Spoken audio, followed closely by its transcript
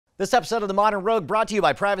This episode of The Modern Rogue brought to you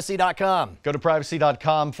by Privacy.com. Go to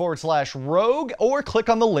privacy.com/rogue or click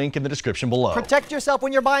on the link in the description below. Protect yourself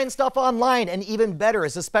when you're buying stuff online, and even better,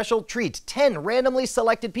 as a special treat, 10 randomly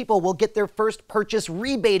selected people will get their first purchase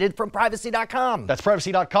rebated from Privacy.com. That's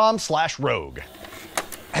privacy.com/rogue.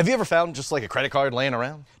 Have you ever found just like a credit card laying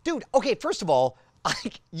around? Dude, okay, first of all,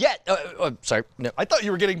 sorry. No. I thought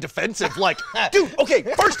you were getting defensive, like, dude, okay,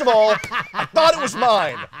 first of all, I thought it was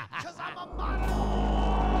mine.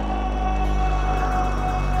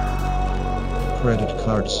 Credit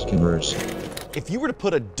card skimmers. If you were to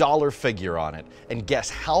put a dollar figure on it and guess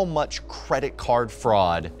how much credit card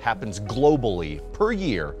fraud happens globally per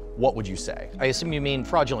year, what would you say? I assume you mean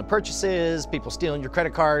fraudulent purchases, people stealing your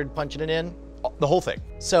credit card, punching it in? The whole thing.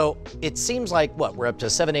 So it seems like, we're up to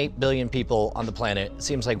 7-8 billion people on the planet. It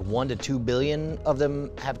seems like 1 to 2 billion of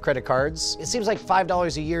them have credit cards. It seems like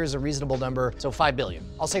 $5 a year is a reasonable number, so 5 billion.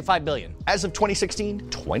 I'll say 5 billion. As of 2016,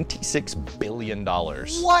 $26 billion.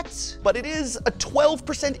 What? But it is a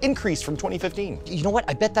 12% increase from 2015. You know what?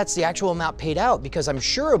 I bet that's the actual amount paid out, because I'm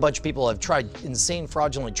sure a bunch of people have tried insane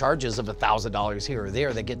fraudulent charges of $1,000 here or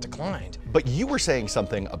there that get declined. But you were saying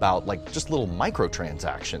something about like just little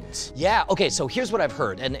microtransactions. Yeah, okay, so here's what I've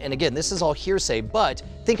heard. And again, this is all hearsay, but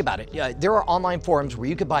think about it. There are online forums where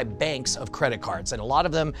you could buy banks of credit cards, and a lot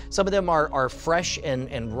of them, some of them are fresh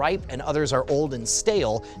and ripe, and others are old and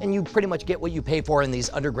stale, and you pretty much get what you pay for in these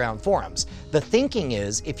underground forums. The thinking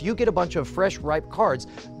is, if you get a bunch of fresh, ripe cards,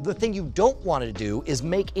 the thing you don't want to do is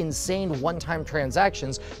make insane one-time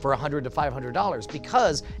transactions for $100 to $500,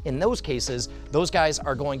 because in those cases, those guys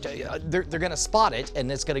are going to, they're going to spot it,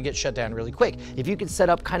 and it's going to get shut down really quick. If you could set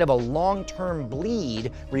up kind of a long-term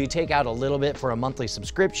bleed where you take out a little bit for a monthly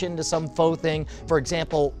subscription to some faux thing. For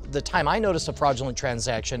example, the time I noticed a fraudulent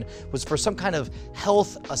transaction was for some kind of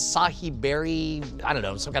health acai berry, I don't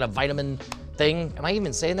know, some kind of vitamin thing. Am I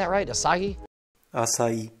even saying that right? Acai?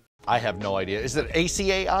 Acai. I have no idea. Is it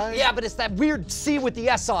ACAI? Yeah, but it's that weird C with the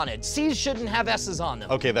S on it. C's shouldn't have S's on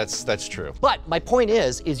them. Okay, that's true. But my point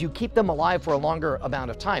is you keep them alive for a longer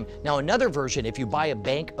amount of time. Now, another version, if you buy a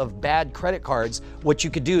bank of bad credit cards, what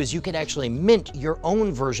you could do is you could actually mint your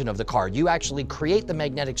own version of the card. You actually create the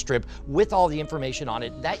magnetic strip with all the information on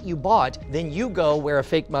it that you bought. Then you go wear a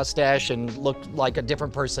fake mustache and look like a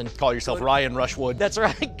different person. Call yourself Ryan Rushwood. That's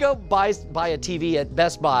right. Go buy a TV at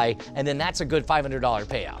Best Buy, and then that's a good $500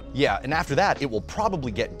 payout. Yeah, and after that, it will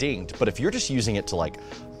probably get dinged. But if you're just using it to like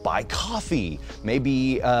buy coffee,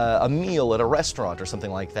 maybe a meal at a restaurant or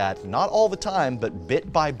something like that, not all the time, but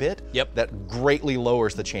bit by bit, yep, that greatly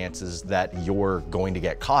lowers the chances that you're going to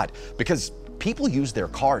get caught, because people use their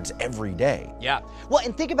cards every day. Yeah. Well,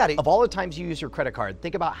 and think about it. Of all the times you use your credit card,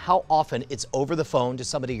 think about how often it's over the phone to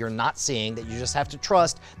somebody you're not seeing, that you just have to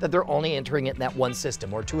trust that they're only entering it in that one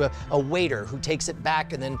system, or to a waiter who takes it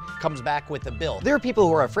back and then comes back with the bill. There are people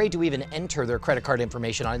who are afraid to even enter their credit card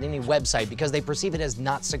information on any website because they perceive it as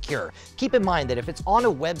not secure. Keep in mind that if it's on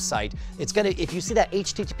a website, it's gonna, if you see that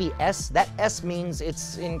HTTPS, that S means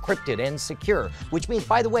it's encrypted and secure, which means,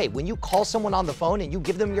 by the way, when you call someone on the phone and you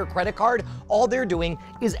give them your credit card, all they're doing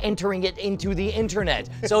is entering it into the internet.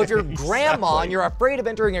 So if you're grandma and you're afraid of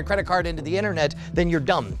entering your credit card into the internet, then you're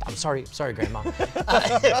dumb. I'm sorry, grandma.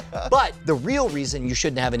 But the real reason you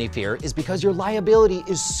shouldn't have any fear is because your liability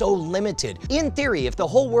is so limited. In theory, if the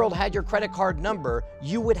whole world had your credit card number,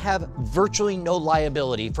 you would have virtually no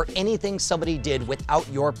liability for anything somebody did without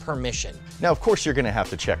your permission. Now, of course, you're gonna have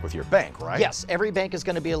to check with your bank, right? Yes, every bank is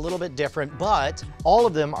gonna be a little bit different, but all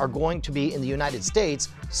of them are going to be, in the United States,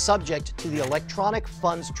 subject to the Electronic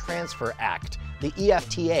Funds Transfer Act, the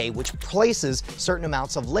EFTA, which places certain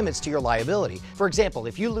amounts of limits to your liability. For example,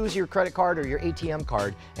 if you lose your credit card or your ATM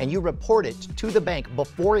card and you report it to the bank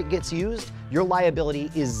before it gets used, your liability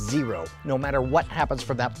is zero, no matter what happens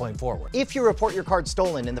from that point forward. If you report your card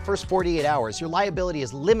stolen in the first 48 hours, your liability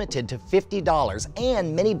is limited to $50,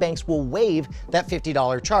 and many banks will waive that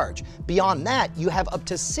 $50 charge. Beyond that, you have up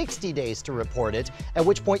to 60 days to report it, at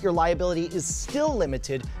which point your liability is still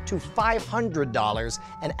limited to $500,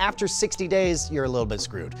 and after 60 days, you're a little bit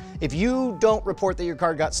screwed. If you don't report that your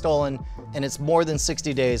card got stolen and it's more than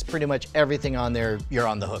 60 days, pretty much everything on there you're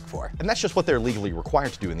on the hook for. And that's just what they're legally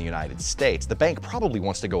required to do in the United States. The bank probably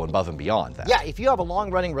wants to go above and beyond that. Yeah, if you have a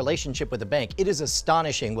long-running relationship with the bank, it is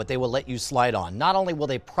astonishing what they will let you slide on. Not only will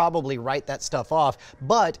they probably write that stuff off,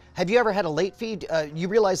 but have you ever had a late fee? You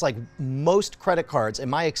realize, like most credit cards, in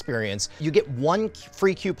my experience, you get one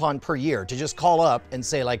free coupon per year to just call up and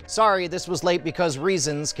say like, sorry, this was late because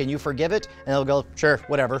reasons, can you forgive it? And they'll they'll go, sure,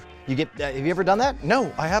 whatever. You get, have you ever done that?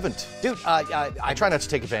 No, I haven't. Dude, I try not to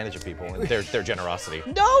take advantage of people and their generosity.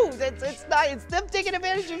 No, it's not. It's them taking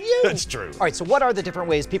advantage of you. That's true. All right, so what are the different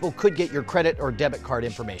ways people could get your credit or debit card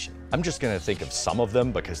information? I'm just gonna think of some of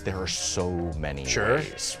them because there are so many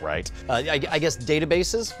ways, right? I guess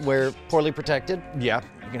databases where poorly protected. Yeah,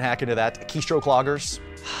 you can hack into that. Keystroke loggers.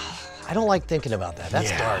 I don't like thinking about that.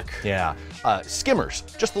 That's dark. Yeah. Skimmers,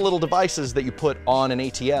 just the little devices that you put on an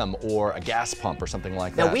ATM or a gas pump or something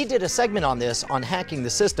like that. Now, we did a segment on this, on hacking the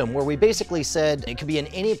system, where we basically said it could be in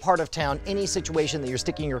any part of town, any situation that you're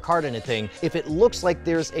sticking your card in a thing. If it looks like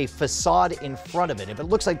there's a facade in front of it, if it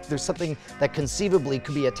looks like there's something that conceivably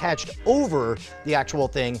could be attached over the actual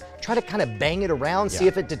thing, try to kind of bang it around, see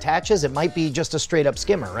if it detaches. It might be just a straight up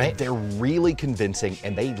skimmer, right? They're really convincing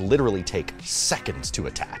and they literally take seconds to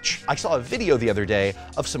attach. I saw a video the other day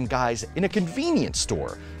of some guys in a convenience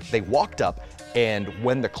store. They walked up and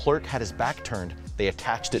when the clerk had his back turned, they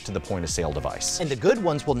attached it to the point of sale device. And the good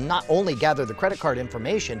ones will not only gather the credit card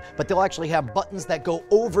information, but they'll actually have buttons that go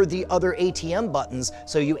over the other ATM buttons.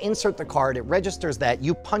 So you insert the card, it registers that,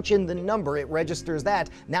 you punch in the number, it registers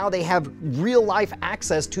that. Now they have real life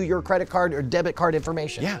access to your credit card or debit card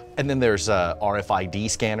information. Yeah, and then there's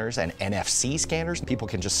RFID scanners and NFC scanners. People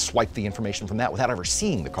can just swipe the information from that without ever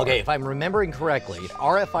seeing the card. Okay, if I'm remembering correctly,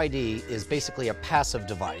 RFID is basically a passive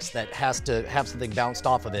device that has to have something bounced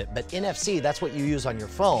off of it, but NFC, that's what you use on your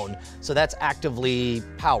phone, so that's actively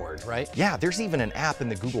powered, right? Yeah, there's even an app in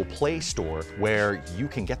the Google Play Store where you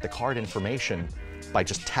can get the card information by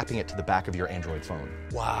just tapping it to the back of your Android phone.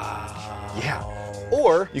 Wow. Yeah.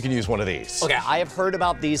 Or you can use one of these. Okay, I have heard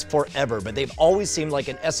about these forever, but they've always seemed like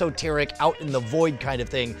an esoteric, out in the void kind of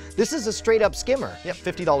thing. This is a straight up skimmer. Yep,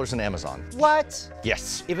 $50 on Amazon. What?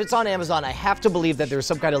 Yes. If it's on Amazon, I have to believe that there's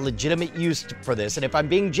some kind of legitimate use for this. And if I'm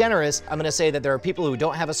being generous, I'm gonna say that there are people who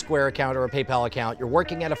don't have a Square account or a PayPal account. You're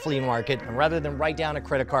working at a flea market, and rather than write down a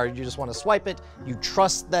credit card, you just wanna swipe it. You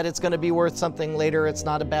trust that it's gonna be worth something later. It's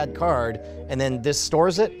not a bad card. And then this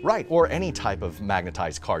stores it? Right, or any type of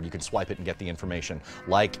magnetized card. You can swipe it and get the information.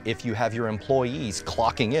 Like if you have your employees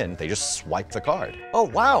clocking in, they just swipe the card. Oh,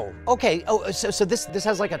 wow. Okay, so this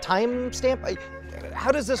has like a time stamp?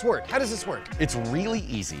 How does this work? How does this work? It's really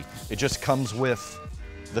easy. It just comes with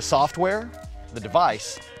the software, the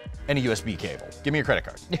device, and a USB cable. Give me your credit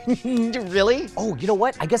card. Really? Oh, you know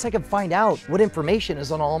what? I guess I can find out what information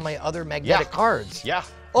is on all my other magnetic cards. Yeah.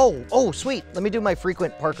 Oh, sweet. Let me do my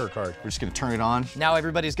frequent Parker card. We're just gonna turn it on. Now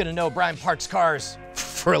everybody's gonna know Brian parks cars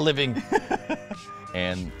for a living.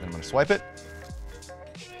 And I'm gonna swipe it,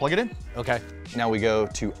 plug it in. Okay. Now we go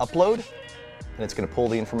to upload, and it's gonna pull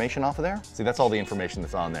the information off of there. See, that's all the information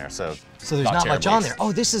that's on there, so there's not much on there.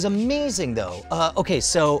 Oh, this is amazing though. Okay,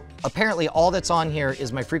 so apparently all that's on here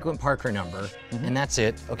is my frequent Parker number, and that's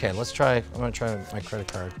it. Okay, let's try, I'm gonna try my credit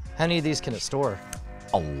card. How many of these can it store?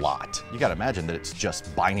 A lot. You gotta imagine that it's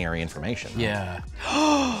just binary information. Yeah.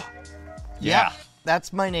 Yeah.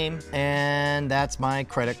 That's my name, and that's my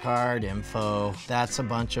credit card info. That's a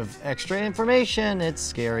bunch of extra information. It's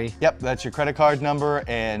scary. Yep, that's your credit card number,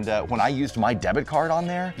 and when I used my debit card on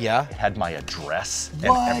there, it had my address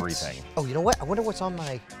and everything. Oh, you know what? I wonder what's on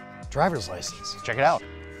my driver's license. Check it out.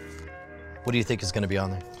 What do you think is gonna be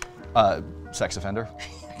on there? Sex offender.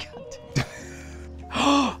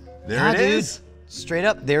 There it is. Straight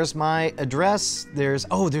up, there's my address. There's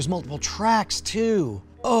multiple tracks too.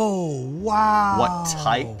 Oh, wow. What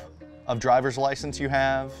type of driver's license you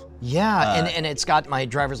have. Yeah, and it's got my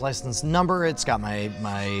driver's license number. It's got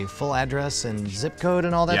my full address and zip code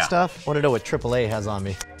and all that stuff. I want to know what AAA has on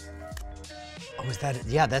me. Oh, is that it?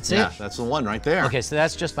 Yeah, that's it? Yeah, that's the one right there. Okay, so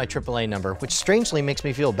that's just my AAA number, which strangely makes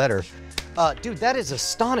me feel better. Dude, that is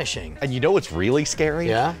astonishing. And you know what's really scary?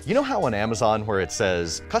 Yeah? You know how on Amazon where it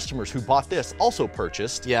says, customers who bought this also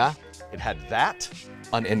purchased? Yeah. It had that,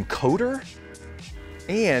 an encoder,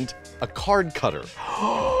 and a card cutter.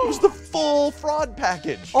 It was the full fraud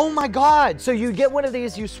package. Oh my God. So you get one of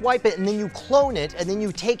these, you swipe it, and then you clone it, and then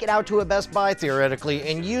you take it out to a Best Buy, theoretically,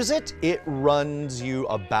 and use it? It runs you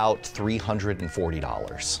about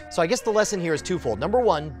 $340. So I guess the lesson here is twofold. Number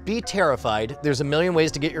one, be terrified. There's a million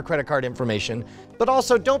ways to get your credit card information, but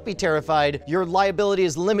also don't be terrified. Your liability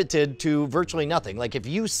is limited to virtually nothing. Like if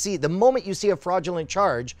you see, the moment you see a fraudulent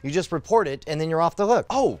charge, you just report it, and then you're off the hook.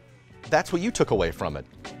 Oh, that's what you took away from it.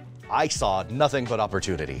 I saw nothing but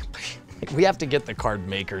opportunity. We have to get the card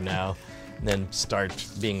maker now and then start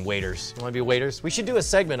being waiters. You wanna be waiters? We should do a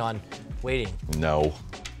segment on waiting. No.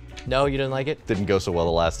 No, you didn't like it? Didn't go so well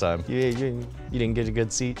the last time. You didn't get a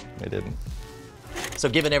good seat? I didn't. So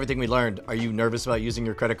given everything we learned, are you nervous about using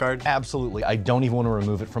your credit card? Absolutely. I don't even want to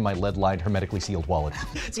remove it from my lead-lined, hermetically sealed wallet.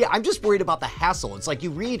 See, I'm just worried about the hassle. It's like you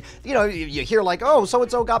read, you hear like, oh,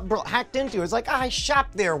 so-and-so got hacked into. It's like, I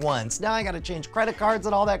shopped there once. Now I got to change credit cards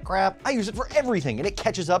and all that crap. I use it for everything, and it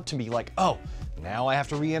catches up to me like, oh, now I have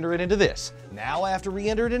to re-enter it into this. Now I have to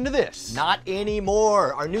re-enter it into this. Not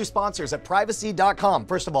anymore. Our new sponsors at privacy.com.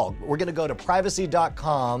 First of all, we're gonna go to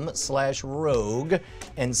privacy.com/rogue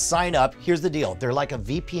and sign up. Here's the deal. They're like a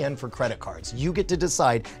VPN for credit cards. You get to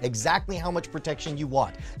decide exactly how much protection you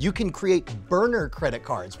want. You can create burner credit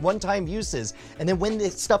cards, one-time uses, and then when the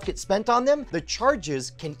stuff gets spent on them, the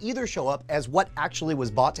charges can either show up as what actually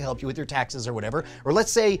was bought to help you with your taxes or whatever, or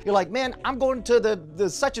let's say you're like, man, I'm going to the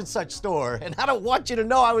such and such store, and I don't want you to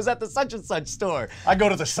know I was at the such and such store. I go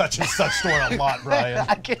to the such and such store a lot, Brian.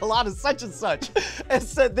 I get a lot of such and such. And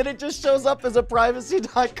so then it just shows up as a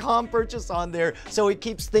privacy.com purchase on there, so it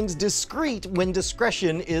keeps things discreet when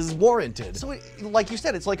discretion is warranted. So, like you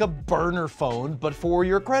said, it's like a burner phone, but for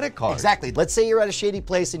your credit card. Exactly. Let's say you're at a shady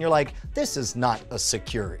place and you're like, this is not a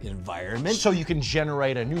secure environment. So you can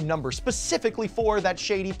generate a new number specifically for that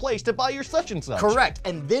shady place to buy your such and such. Correct.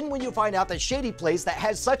 And then when you find out that shady place that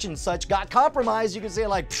has such and such got compromised, you can say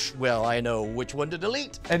like, well, I know which one to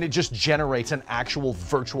delete. And it just generates an actual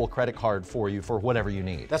virtual credit card for you for whatever you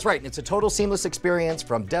need. That's right. And it's a total seamless experience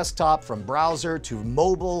from desktop, from browser to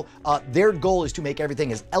mobile. Their goal is to make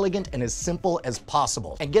everything as elegant and as simple as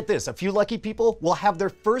possible. And get this, a few lucky people will have their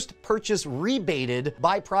first purchase rebated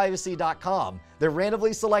by privacy.com. They're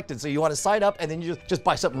randomly selected, so you want to sign up and then you just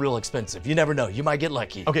buy something real expensive. You never know, you might get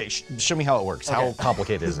lucky. Okay, show me how it works. How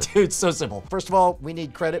complicated is it? Dude, it's so simple. First of all, we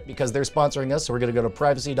need credit because they're sponsoring us, so we're gonna go to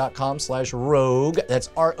privacy.com/rogue. That's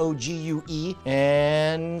ROGUE,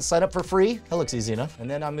 and sign up for free. That looks easy enough. And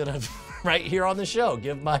then I'm gonna, right here on the show,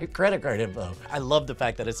 give my credit card info. I love the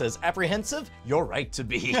fact that it says apprehensive, you're right to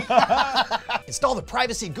be. Install the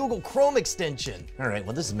Privacy Google Chrome extension. All right,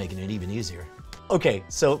 well, this is making it even easier. Okay,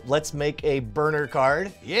 so let's make a burner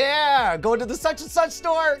card. Yeah, go to the such and such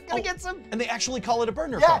store, gonna get some. And they actually call it a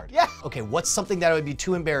burner card. Yeah. Okay, what's something that I would be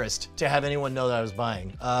too embarrassed to have anyone know that I was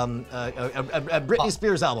buying? A Britney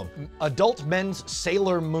Spears album. Adult men's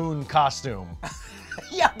Sailor Moon costume.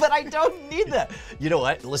 Yeah, but I don't need that. You know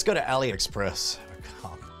what? Let's go to AliExpress.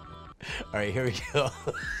 All right, here we go.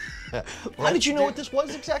 How did you know what this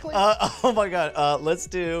was exactly? Oh my God, let's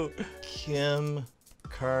do Kim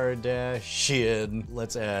Kardashian.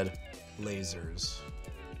 Let's add lasers.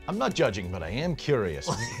 I'm not judging, but I am curious.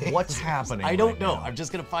 What's happening? I don't know. Now? I'm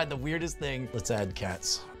just gonna find the weirdest thing. Let's add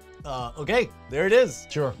cats. Okay, there it is.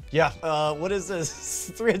 Sure. Yeah. What is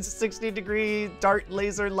this? 360-degree dart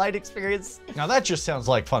laser light experience. Now that just sounds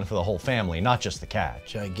like fun for the whole family, not just the cat.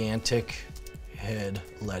 Gigantic head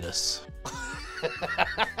lettuce.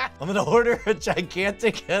 I'm gonna order a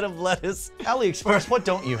gigantic head of lettuce. AliExpress, what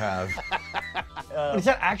don't you have? Is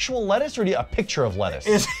that actual lettuce or do you a picture of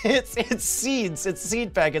lettuce? It's seeds. It's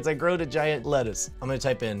seed packets. I grow a giant lettuce. I'm gonna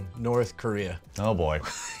type in North Korea. Oh boy.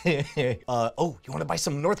 Oh, you wanna buy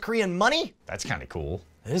some North Korean money? That's kind of cool.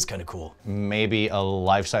 It is kind of cool. Maybe a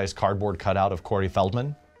life-size cardboard cutout of Corey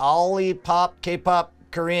Feldman? Ollie-pop, K-pop,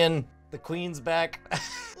 Korean, the Queen's back.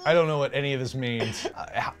 I don't know what any of this means.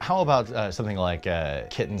 How about something like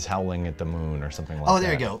kittens howling at the moon or something like that? Oh,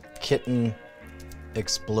 there you go. Kitten,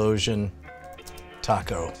 explosion,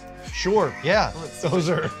 taco. Sure, yeah, those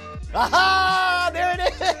are... Aha! There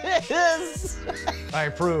it is! I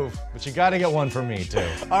approve, but you gotta get one for me too.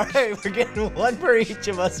 All right, we're getting one for each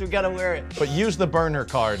of us. We gotta wear it. But use the burner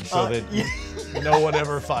card so that no one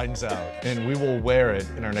ever finds out. And we will wear it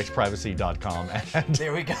in our next privacy.com ad.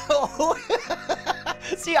 There we go.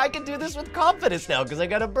 See, I can do this with confidence now because I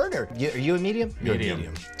got a burner. Are you a medium? You're Medium. a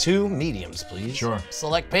medium. 2 mediums, please. Sure.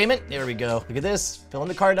 Select payment. There we go. Look at this. Fill in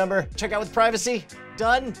the card number. Check out with privacy.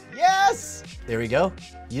 Done. Yes. There we go.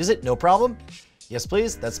 Use it. No problem. Yes,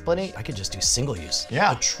 please. That's plenty. I could just do single use.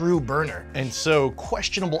 Yeah. A true burner. And so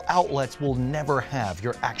questionable outlets will never have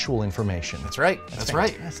your actual information. That's right. That's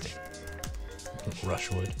right. Fantastic.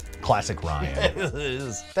 Rushwood. Classic Ryan. It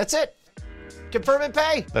is. That's it. Confirm and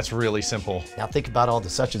pay. That's really simple. Now think about all the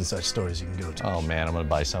such and such stores you can go to. Oh man, I'm gonna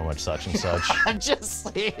buy so much such and such. I'm just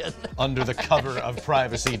saying. Under the cover of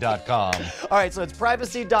privacy.com. All right, so it's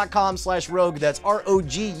privacy.com/rogue. That's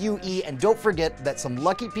ROGUE. And don't forget that some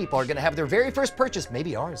lucky people are gonna have their very first purchase,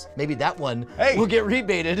 maybe ours, maybe that one, will get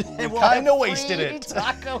rebated. And we'll kinda have wasted free it.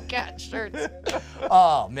 Taco Cat shirts.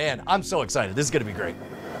 Oh man, I'm so excited. This is gonna be great.